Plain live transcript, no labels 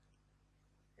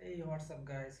Hey, what's up,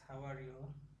 guys? How are you?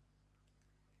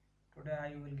 Today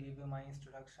I will give you my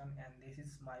introduction, and this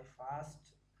is my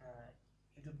first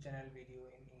YouTube channel video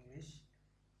in English.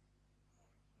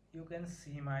 You can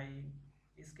see my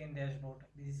screen dashboard.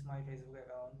 This is my Facebook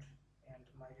account, and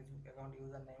my Facebook account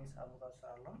username is Abu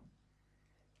Kausar Alam.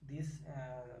 This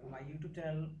my YouTube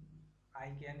channel.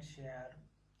 I can share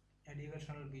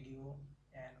educational video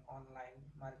and online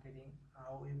marketing.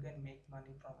 How you can make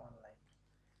money from online.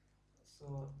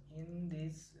 So in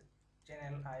this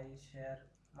channel I share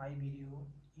my video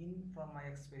in from my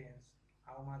experience,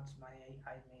 how much money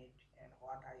I made and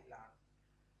what I learned.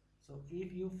 So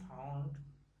if you found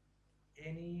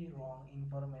any wrong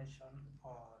information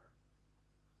or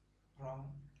wrong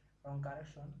wrong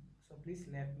correction, so please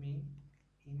let me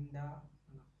in the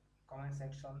comment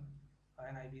section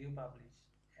when I video publish,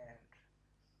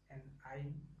 and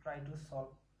I try to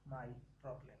solve my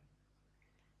problem.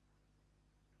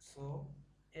 So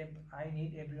if I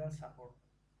need everyone's support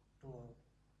to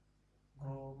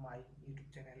grow my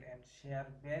YouTube channel and share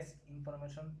best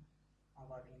information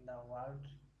about in the world,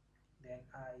 then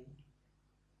I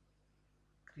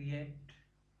create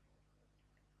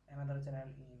another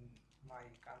channel in my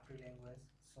country language.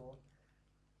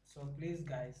 So please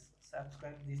guys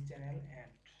subscribe this channel,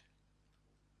 and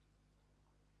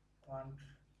want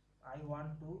I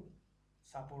want to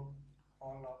support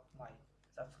all of my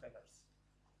subscribers.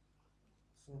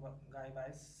 So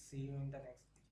guys, see you in the next